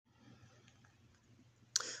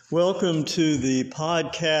Welcome to the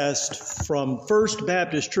podcast from First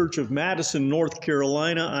Baptist Church of Madison, North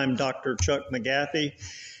Carolina. I'm Dr. Chuck McGathey,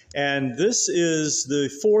 and this is the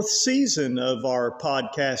fourth season of our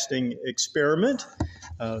podcasting experiment.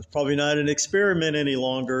 It's probably not an experiment any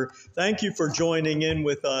longer. Thank you for joining in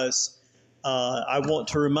with us. I want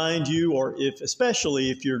to remind you,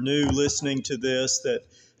 especially if you're new listening to this, that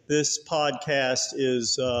this podcast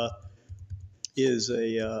is a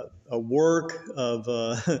work of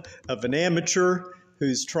an amateur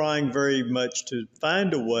who's trying very much to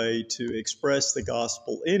find a way to express the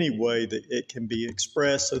gospel any way that it can be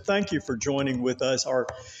expressed. So thank you for joining with us. Our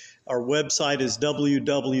website is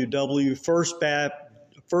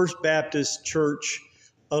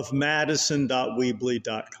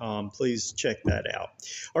www.firstbaptistchurchofmadison.weebly.com. Please check that out.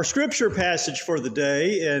 Our scripture passage for the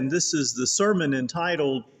day, and this is the sermon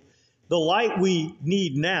entitled The Light We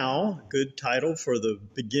Need Now, good title for the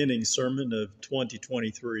beginning sermon of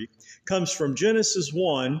 2023, comes from Genesis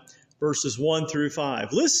 1, verses 1 through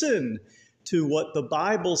 5. Listen to what the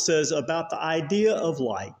Bible says about the idea of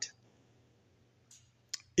light.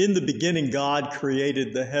 In the beginning, God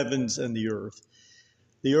created the heavens and the earth.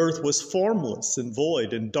 The earth was formless and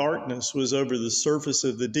void, and darkness was over the surface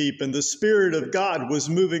of the deep, and the Spirit of God was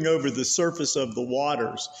moving over the surface of the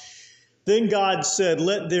waters. Then God said,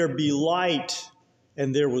 "Let there be light,"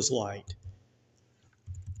 and there was light.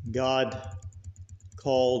 God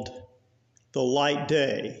called the light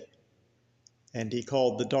day, and he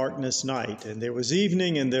called the darkness night. And there was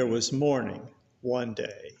evening and there was morning one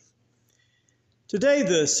day. Today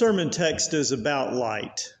the sermon text is about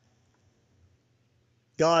light.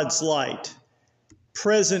 God's light,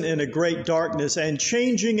 present in a great darkness and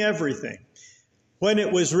changing everything. When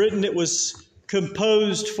it was written, it was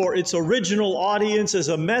composed for its original audience as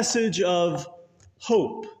a message of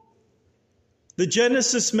hope. The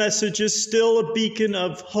Genesis message is still a beacon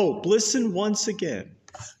of hope. Listen once again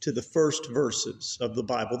to the first verses of the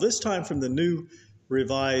Bible, this time from the New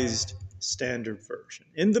Revised Standard Version.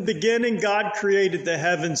 In the beginning, God created the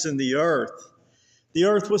heavens and the earth. The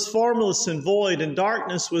earth was formless and void, and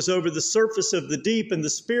darkness was over the surface of the deep, and the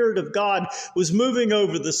Spirit of God was moving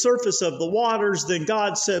over the surface of the waters. Then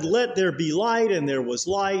God said, "Let there be light," and there was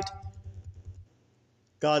light.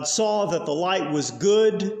 God saw that the light was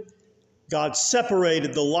good. God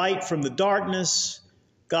separated the light from the darkness.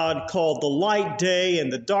 God called the light day, and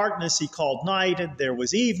the darkness he called night, and there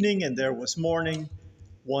was evening, and there was morning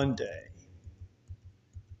one day.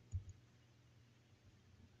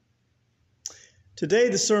 Today,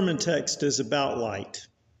 the sermon text is about light,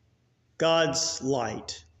 God's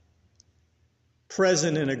light,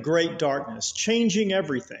 present in a great darkness, changing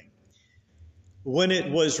everything. When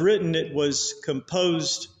it was written, it was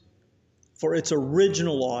composed for its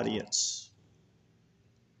original audience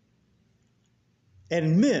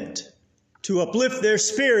and meant to uplift their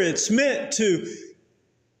spirits, meant to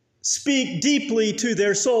speak deeply to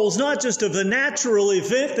their souls, not just of the natural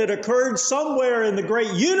event that occurred somewhere in the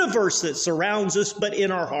great universe that surrounds us, but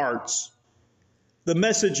in our hearts. The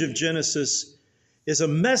message of Genesis is a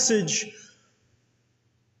message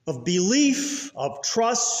of belief, of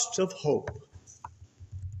trust, of hope.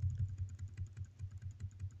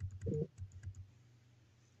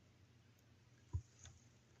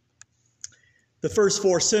 The first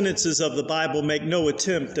four sentences of the Bible make no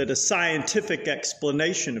attempt at a scientific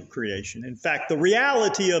explanation of creation. In fact, the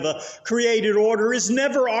reality of a created order is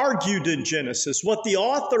never argued in Genesis. What the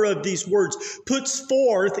author of these words puts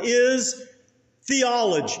forth is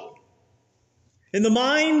theology. In the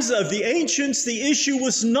minds of the ancients, the issue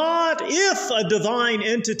was not if a divine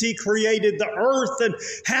entity created the earth and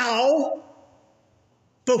how,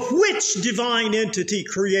 but which divine entity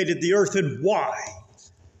created the earth and why.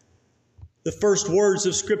 The first words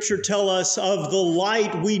of Scripture tell us of the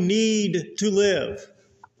light we need to live.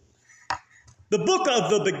 The book of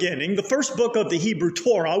the beginning, the first book of the Hebrew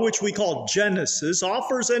Torah, which we call Genesis,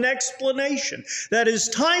 offers an explanation that is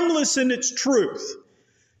timeless in its truth.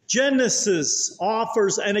 Genesis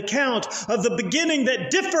offers an account of the beginning that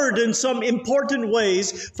differed in some important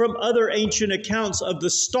ways from other ancient accounts of the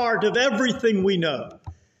start of everything we know.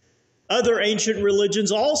 Other ancient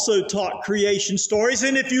religions also taught creation stories,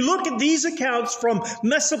 and if you look at these accounts from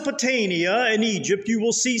Mesopotamia and Egypt, you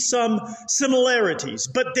will see some similarities.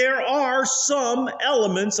 But there are some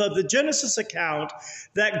elements of the Genesis account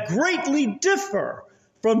that greatly differ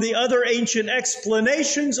from the other ancient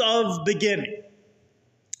explanations of beginning.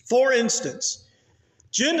 For instance,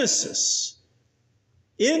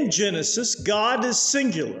 in Genesis, God is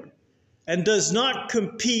singular and does not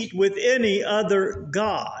compete with any other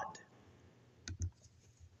God.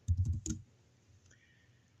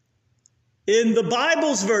 In the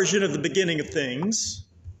Bible's version of the beginning of things,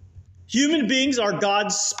 human beings are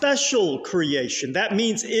God's special creation. That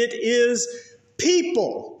means it is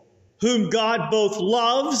people whom God both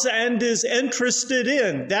loves and is interested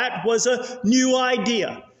in. That was a new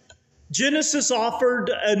idea. Genesis offered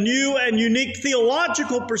a new and unique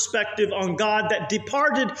theological perspective on God that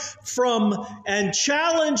departed from and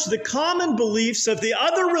challenged the common beliefs of the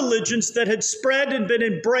other religions that had spread and been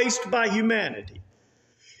embraced by humanity.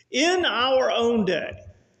 In our own day,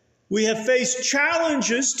 we have faced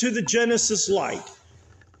challenges to the Genesis light.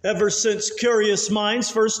 Ever since curious minds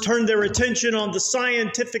first turned their attention on the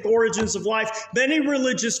scientific origins of life, many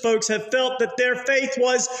religious folks have felt that their faith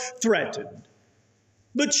was threatened.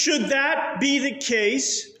 But should that be the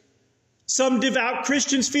case, some devout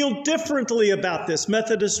Christians feel differently about this.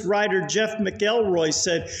 Methodist writer Jeff McElroy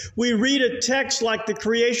said, "We read a text like the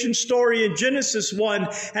creation story in Genesis 1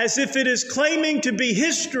 as if it is claiming to be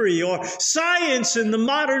history or science in the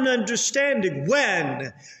modern understanding,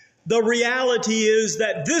 when the reality is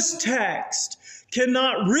that this text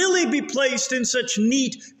cannot really be placed in such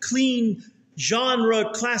neat, clean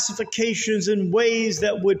genre classifications in ways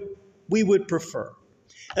that we would prefer,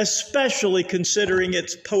 especially considering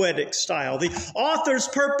its poetic style. The author's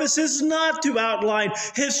purpose is not to outline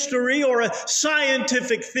history or a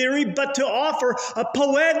scientific theory, but to offer a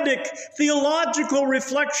poetic, theological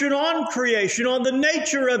reflection on creation, on the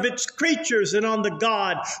nature of its creatures, and on the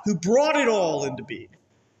God who brought it all into being."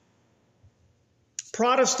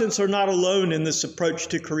 Protestants are not alone in this approach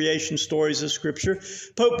to creation stories of Scripture.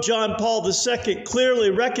 Pope John Paul II clearly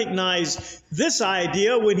recognized this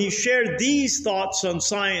idea when he shared these thoughts on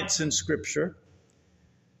science in Scripture.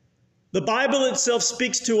 The Bible itself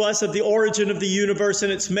speaks to us of the origin of the universe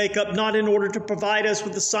and its makeup, not in order to provide us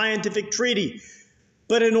with a scientific treaty,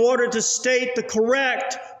 but in order to state the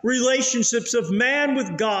correct relationships of man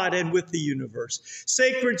with God and with the universe.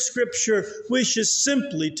 Sacred Scripture wishes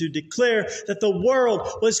simply to declare that the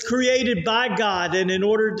world was created by God, and in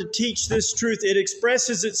order to teach this truth, it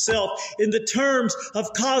expresses itself in the terms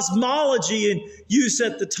of cosmology in use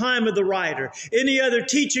at the time of the writer. Any other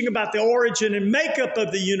teaching about the origin and makeup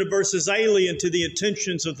of the universe is alien to the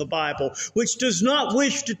intentions of the Bible, which does not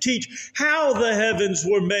wish to teach how the heavens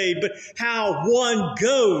were made, but how one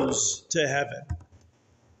goes to heaven.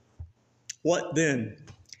 What then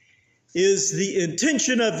is the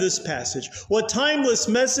intention of this passage? What timeless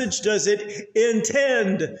message does it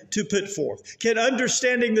intend to put forth? Can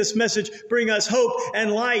understanding this message bring us hope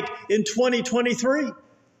and light in 2023?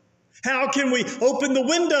 How can we open the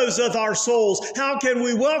windows of our souls? How can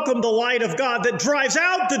we welcome the light of God that drives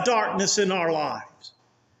out the darkness in our lives?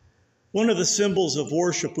 One of the symbols of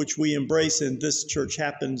worship which we embrace in this church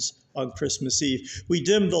happens on Christmas Eve. We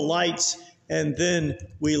dim the lights and then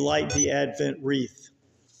we light the Advent wreath.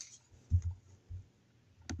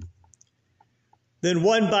 Then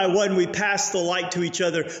one by one we pass the light to each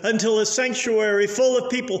other until a sanctuary full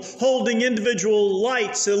of people holding individual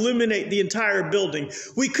lights illuminate the entire building.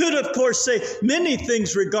 We could, of course, say many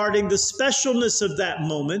things regarding the specialness of that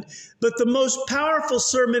moment, but the most powerful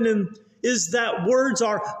sermon is that words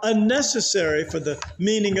are unnecessary for the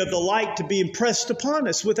meaning of the light to be impressed upon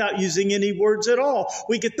us. Without using any words at all,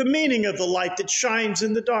 we get the meaning of the light that shines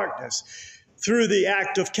in the darkness. Through the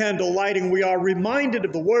act of candle lighting, we are reminded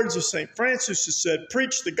of the words of St. Francis, who said,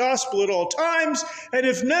 "Preach the gospel at all times, and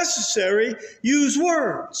if necessary, use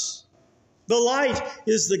words." The light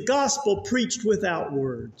is the gospel preached without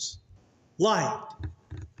words. Light.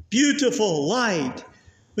 Beautiful light.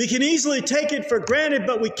 We can easily take it for granted,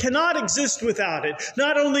 but we cannot exist without it.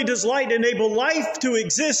 Not only does light enable life to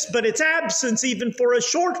exist, but its absence, even for a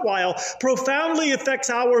short while, profoundly affects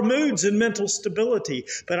our moods and mental stability.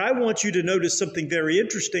 But I want you to notice something very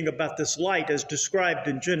interesting about this light as described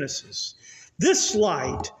in Genesis. This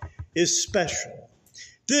light is special.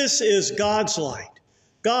 This is God's light.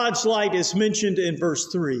 God's light is mentioned in verse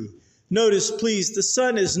 3. Notice, please, the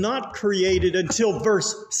sun is not created until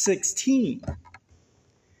verse 16.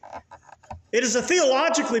 It is a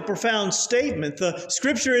theologically profound statement. The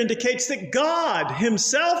Scripture indicates that God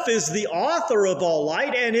himself is the author of all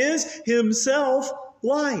light and is himself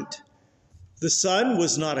light. The sun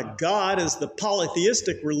was not a god, as the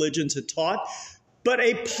polytheistic religions had taught, but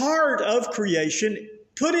a part of creation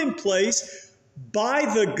put in place by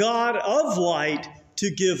the God of light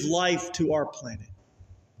to give life to our planet.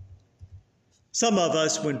 Some of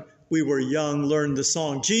us, when we were young, learned the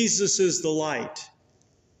song, "Jesus is the light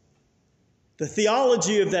The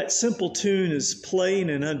theology of that simple tune is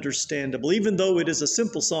plain and understandable. Even though it is a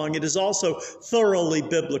simple song, it is also thoroughly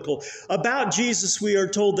biblical. About Jesus, we are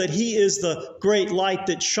told that he is the great light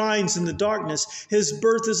that shines in the darkness. His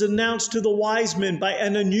birth is announced to the wise men by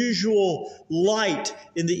an unusual light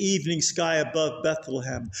in the evening sky above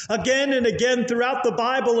Bethlehem. Again and again throughout the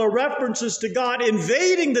Bible are references to God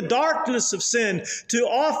invading the darkness of sin to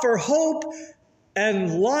offer hope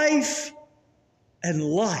and life and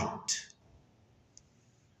light.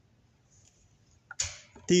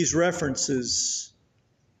 These references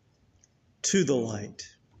to the light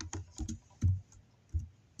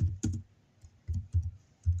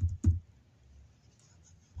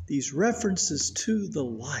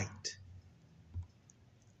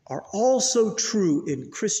are also true in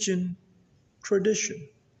Christian tradition.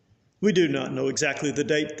 We do not know exactly the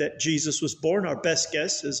date that Jesus was born. Our best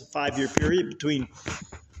guess is a 5-year period between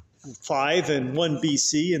 5 and 1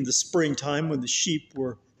 BC in the springtime when the sheep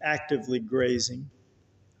were actively grazing.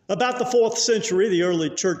 About the 4th century, the early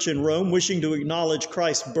church in Rome, wishing to acknowledge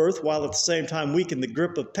Christ's birth while at the same time weaken the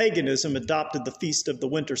grip of paganism, adopted the feast of the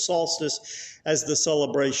winter solstice as the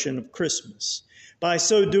celebration of Christmas. By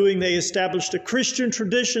so doing, they established a Christian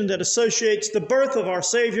tradition that associates the birth of our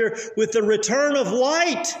Savior with the return of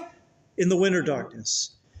light in the winter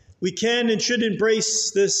darkness. We can and should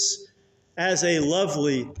embrace this as a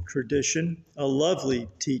lovely tradition, a lovely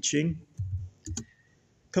teaching,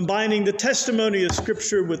 combining the testimony of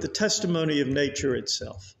Scripture with the testimony of nature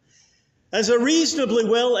itself. As a reasonably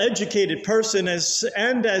well-educated person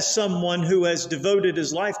and as someone who has devoted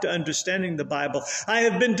his life to understanding the Bible, I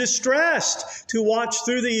have been distressed to watch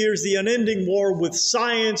through the years the unending war with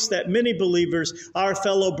science that many believers, our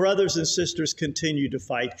fellow brothers and sisters, continue to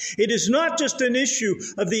fight. It is not just an issue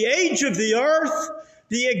of the age of the earth,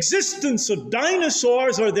 the existence of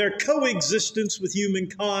dinosaurs or their coexistence with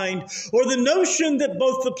humankind, or the notion that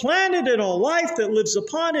both the planet and all life that lives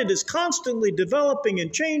upon it is constantly developing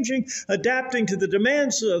and changing, adapting to the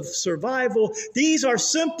demands of survival. These are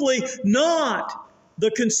simply not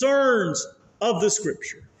the concerns of the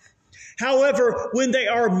Scripture. However, when they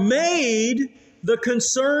are made the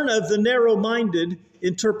concern of the narrow-minded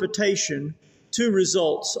interpretation, 2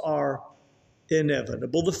 results are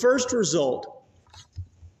inevitable. The first result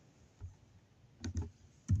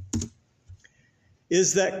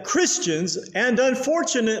is that Christians, and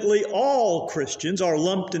unfortunately all Christians, are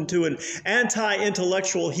lumped into an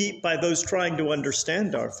anti-intellectual heap by those trying to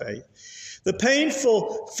understand our faith. The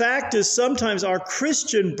painful fact is sometimes our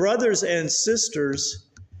Christian brothers and sisters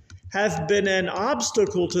have been an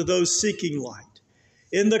obstacle to those seeking light.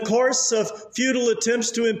 In the course of futile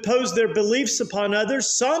attempts to impose their beliefs upon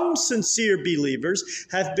others, some sincere believers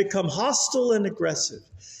have become hostile and aggressive.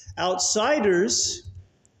 Outsiders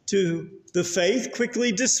to the faith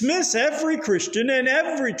quickly dismiss every Christian and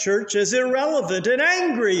every church as irrelevant and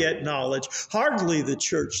angry at knowledge, hardly the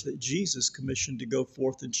church that Jesus commissioned to go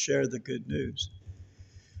forth and share the good news.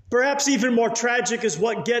 Perhaps even more tragic is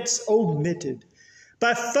what gets omitted.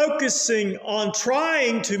 By focusing on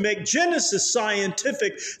trying to make Genesis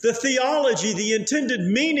scientific, the theology, the intended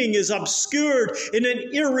meaning is obscured in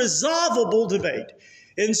an irresolvable debate.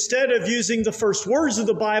 Instead of using the first words of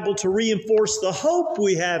the Bible to reinforce the hope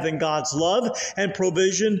we have in God's love and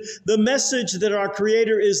provision, the message that our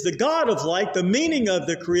Creator is the God of light, the meaning of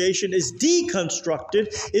the creation, is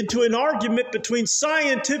deconstructed into an argument between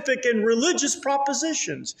scientific and religious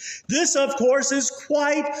propositions. This, of course, is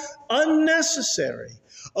quite unnecessary.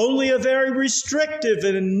 Only a very restrictive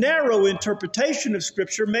and narrow interpretation of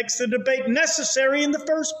Scripture makes the debate necessary in the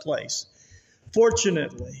first place.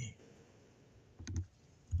 Fortunately,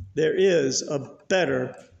 there is a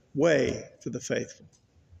better way for the faithful.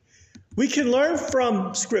 We can learn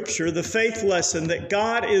from Scripture the faith lesson that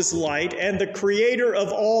God is light and the creator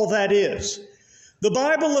of all that is. The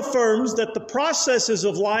Bible affirms that the processes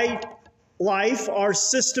of life are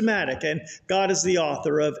systematic, and God is the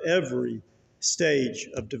author of every stage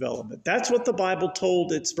of development. That's what the Bible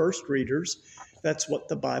told its first readers. That's what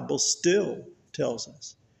the Bible still tells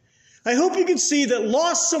us. I hope you can see that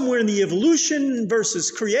lost somewhere in the evolution versus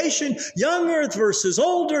creation, young earth versus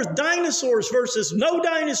old earth, dinosaurs versus no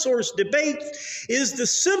dinosaurs debate is the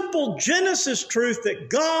simple Genesis truth that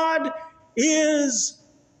God is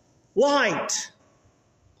light.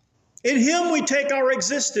 In Him we take our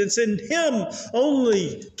existence. In Him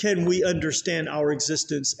only can we understand our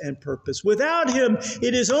existence and purpose. Without Him,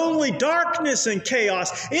 it is only darkness and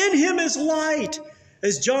chaos. In Him is light.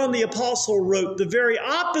 As John the Apostle wrote, the very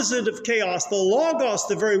opposite of chaos, the Logos,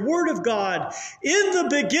 the very Word of God. In the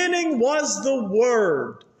beginning was the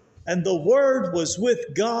Word, and the Word was with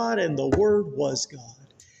God, and the Word was God.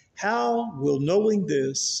 How will knowing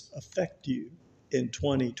this affect you in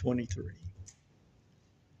 2023?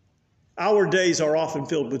 Our days are often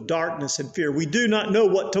filled with darkness and fear. We do not know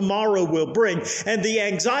what tomorrow will bring, and the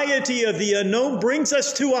anxiety of the unknown brings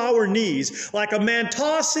us to our knees. Like a man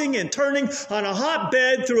tossing and turning on a hot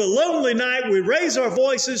bed through a lonely night, we raise our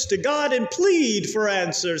voices to God and plead for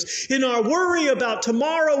answers. In our worry about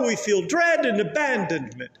tomorrow, we feel dread and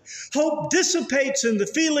abandonment. Hope dissipates and the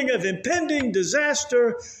feeling of impending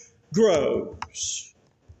disaster grows.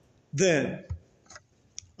 Then,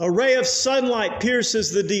 a ray of sunlight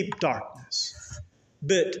pierces the deep darkness,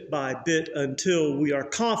 bit by bit, until we are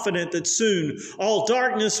confident that soon all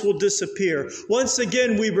darkness will disappear. Once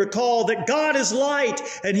again, we recall that God is light,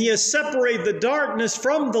 and He has separated the darkness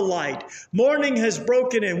from the light. Morning has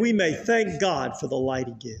broken, and we may thank God for the light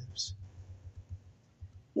He gives.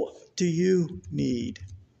 What do you need?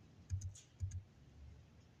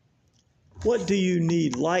 What do you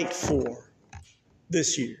need light for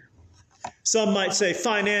this year? Some might say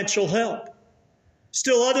financial help.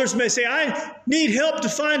 Still others may say, I need help to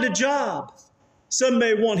find a job. Some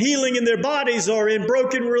may want healing in their bodies or in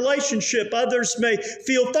broken relationship. Others may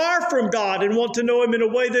feel far from God and want to know Him in a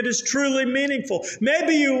way that is truly meaningful.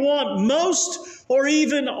 Maybe you want most or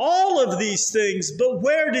even all of these things, but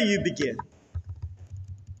where do you begin?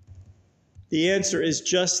 The answer is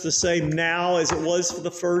just the same now as it was for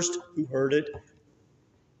the first who heard it.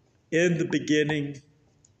 In the beginning,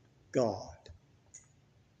 God.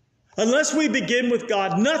 Unless we begin with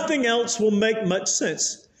God, nothing else will make much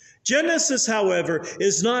sense. Genesis, however,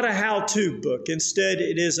 is not a how-to book. Instead,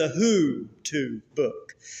 it is a who-to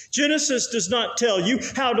book. Genesis does not tell you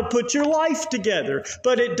how to put your life together,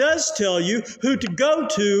 but it does tell you who to go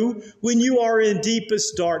to when you are in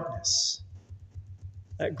deepest darkness.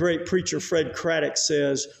 That great preacher Fred Craddock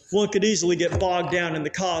says, one could easily get bogged down in the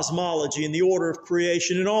cosmology and the order of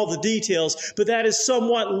creation and all the details, but that is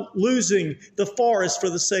somewhat losing the forest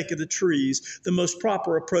for the sake of the trees. The most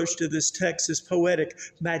proper approach to this text is poetic,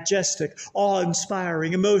 majestic,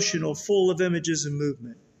 awe-inspiring, emotional, full of images and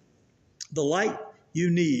movement. The light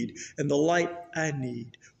you need and the light I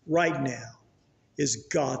need right now is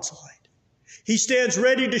God's light. He stands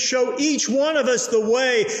ready to show each one of us the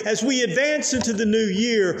way as we advance into the new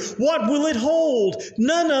year. What will it hold?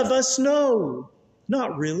 None of us know.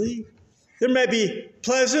 Not really. There may be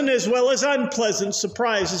pleasant as well as unpleasant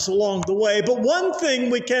surprises along the way, but one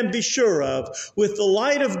thing we can be sure of, with the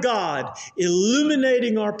light of God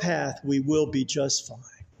illuminating our path, we will be just fine.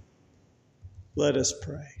 Let us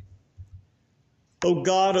pray. O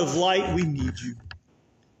God of light, we need you.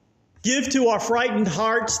 Give to our frightened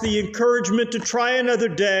hearts the encouragement to try another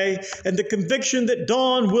day and the conviction that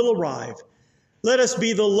dawn will arrive. Let us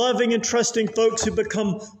be the loving and trusting folks who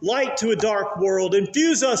become light to a dark world.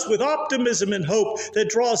 Infuse us with optimism and hope that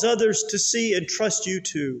draws others to see and trust you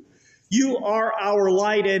too. You are our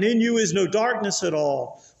light, and in you is no darkness at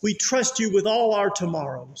all. We trust you with all our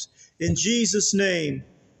tomorrows. In Jesus' name,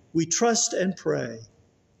 we trust and pray.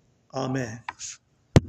 Amen.